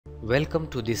Welcome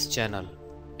to this channel.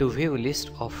 To view list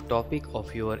of topic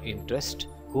of your interest,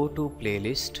 go to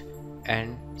playlist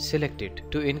and select it.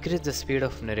 To increase the speed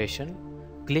of narration,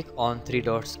 click on three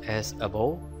dots as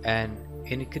above and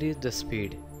increase the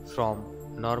speed from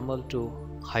normal to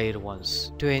higher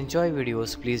ones. To enjoy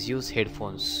videos, please use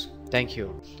headphones. Thank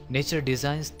you. Nature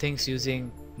designs things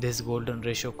using this golden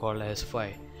ratio called as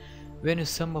phi. When you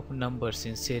sum up numbers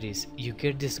in series, you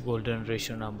get this golden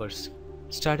ratio numbers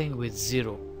starting with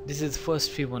 0. This is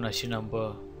first Fibonacci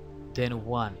number, then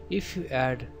 1. If you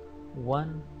add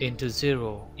 1 into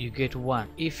 0, you get 1.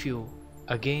 If you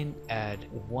again add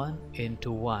 1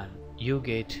 into 1, you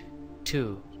get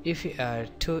 2. If you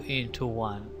add 2 into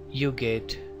 1, you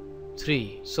get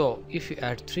 3. So if you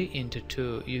add 3 into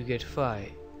 2, you get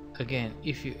 5. Again,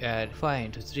 if you add 5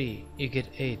 into 3, you get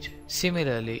 8.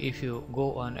 Similarly, if you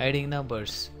go on adding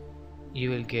numbers, you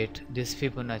will get this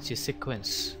Fibonacci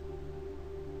sequence.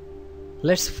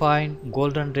 Let's find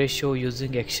golden ratio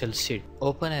using Excel sheet.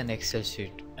 Open an Excel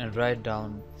sheet and write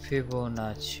down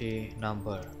Fibonacci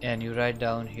number, and you write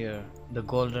down here the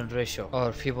golden ratio or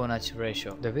Fibonacci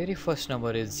ratio. The very first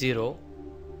number is 0,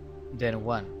 then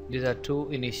 1. These are two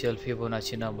initial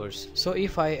Fibonacci numbers. So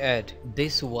if I add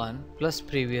this 1 plus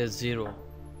previous 0,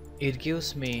 it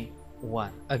gives me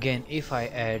 1. Again, if I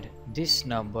add this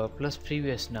number plus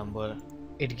previous number,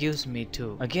 it gives me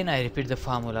 2. Again, I repeat the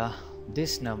formula.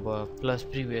 This number plus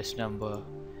previous number,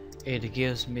 it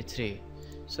gives me 3.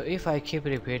 So if I keep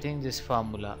repeating this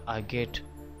formula, I get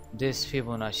this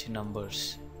Fibonacci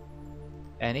numbers.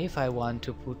 And if I want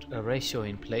to put a ratio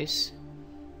in place,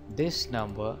 this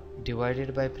number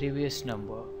divided by previous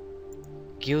number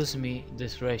gives me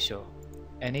this ratio.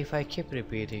 And if I keep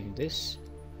repeating this,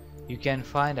 you can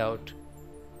find out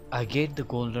I get the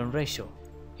golden ratio.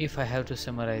 If I have to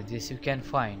summarize this, you can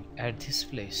find at this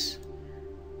place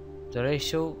the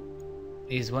ratio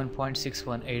is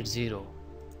 1.6180,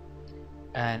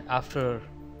 and after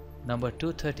number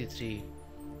 233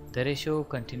 the ratio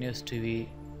continues to be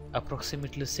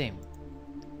approximately same.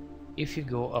 If you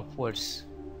go upwards,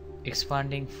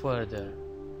 expanding further,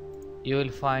 you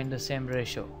will find the same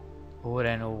ratio over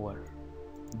and over.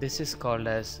 This is called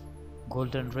as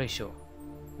golden ratio,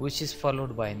 which is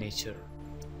followed by nature.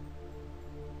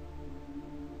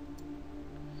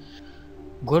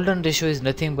 Golden ratio is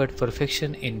nothing but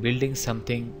perfection in building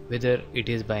something, whether it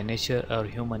is by nature or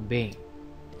human being.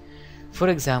 For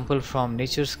example, from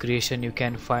nature's creation you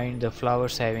can find the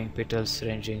flowers having petals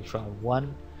ranging from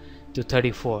 1 to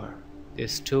 34.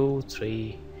 Is 2,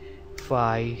 3,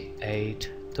 5,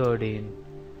 8, 13,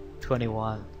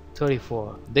 21,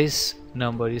 34. This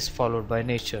number is followed by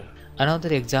nature.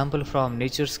 Another example from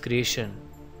nature's creation,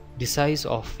 the size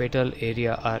of petal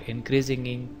area are increasing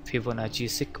in Fibonacci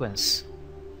sequence.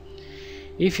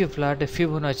 If you plot the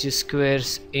Fibonacci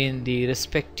squares in the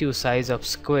respective size of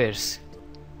squares,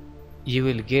 you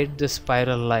will get the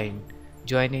spiral line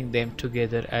joining them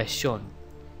together as shown.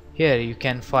 Here you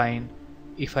can find,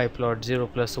 if I plot 0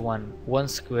 plus 1, 1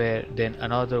 square, then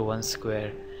another 1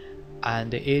 square, and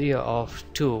the area of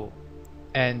 2,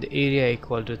 and the area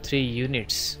equal to 3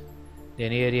 units,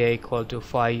 then area equal to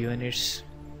 5 units,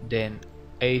 then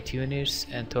 8 units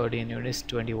and 13 units,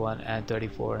 21 and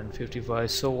 34 and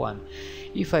 55, so on.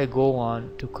 If I go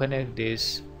on to connect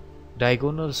these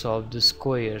diagonals of the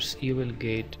squares, you will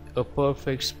get a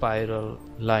perfect spiral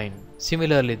line.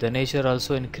 Similarly, the nature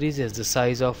also increases the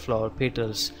size of flower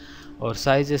petals or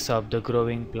sizes of the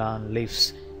growing plant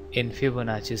leaves in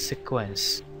Fibonacci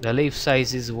sequence. The leaf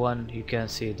size is 1, you can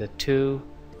see the 2,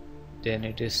 then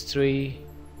it is 3,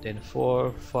 then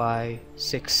 4, 5,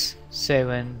 6,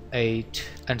 7, 8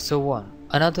 and so on.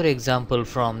 Another example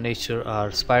from nature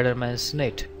are Spider-Man's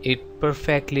net. It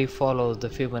perfectly follows the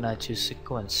Fibonacci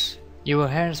sequence. Your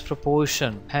hand's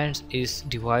proportion, hands is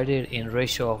divided in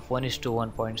ratio of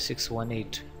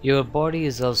 1:1.618. Your body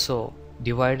is also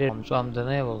divided from the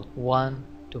navel 1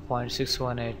 to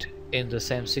 0.618 in the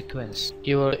same sequence.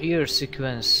 Your ear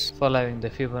sequence following the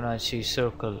Fibonacci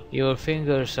circle. Your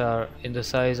fingers are in the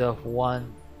size of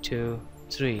 1, 2,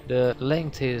 3. The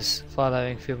length is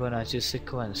following Fibonacci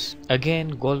sequence. Again,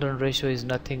 golden ratio is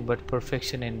nothing but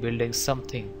perfection in building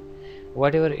something,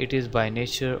 whatever it is by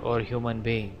nature or human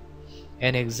being.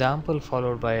 An example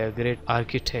followed by a great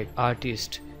architect,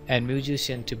 artist and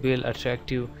musician to build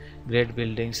attractive great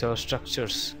buildings or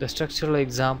structures. The structural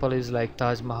example is like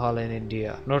Taj Mahal in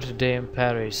India, Notre Dame,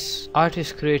 Paris.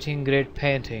 Artists creating great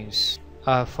paintings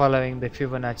are following the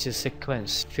Fibonacci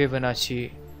sequence,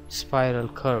 Fibonacci spiral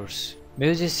curves.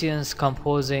 Musicians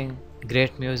composing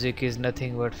great music is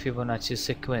nothing but Fibonacci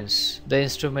sequence. The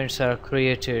instruments are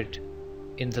created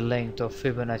in the length of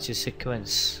Fibonacci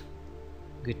sequence.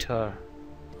 guitar.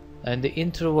 And the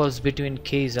intervals between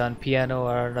keys on piano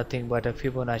are nothing but a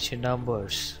Fibonacci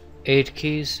numbers. 8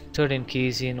 keys, 13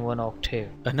 keys in one octave.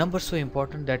 A number so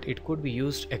important that it could be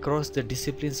used across the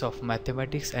disciplines of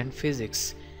mathematics and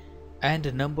physics, and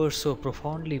a number so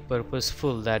profoundly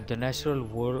purposeful that the natural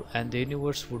world and the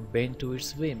universe would bend to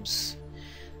its whims.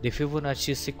 The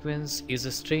Fibonacci sequence is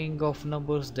a string of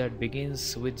numbers that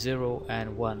begins with 0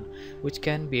 and 1, which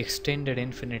can be extended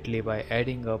infinitely by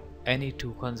adding up any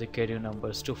two consecutive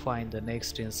numbers to find the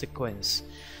next in sequence.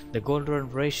 The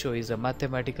golden ratio is a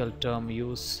mathematical term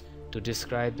used to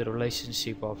describe the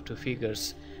relationship of two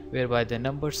figures, whereby the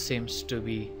number seems to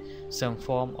be some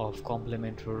form of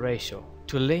complementary ratio.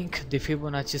 To link the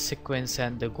Fibonacci sequence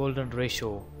and the golden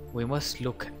ratio, we must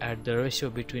look at the ratio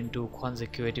between two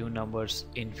consecutive numbers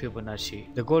in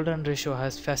Fibonacci. The golden ratio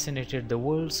has fascinated the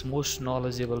world's most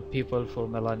knowledgeable people for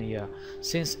millennia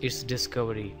since its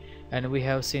discovery, and we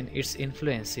have seen its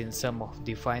influence in some of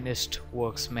the finest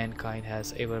works mankind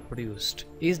has ever produced.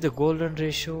 Is the golden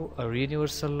ratio a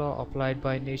universal law applied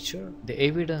by nature? The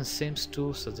evidence seems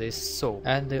to suggest so,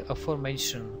 and the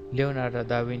aforementioned Leonardo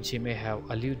da Vinci may have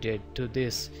alluded to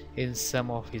this in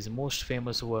some of his most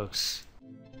famous works.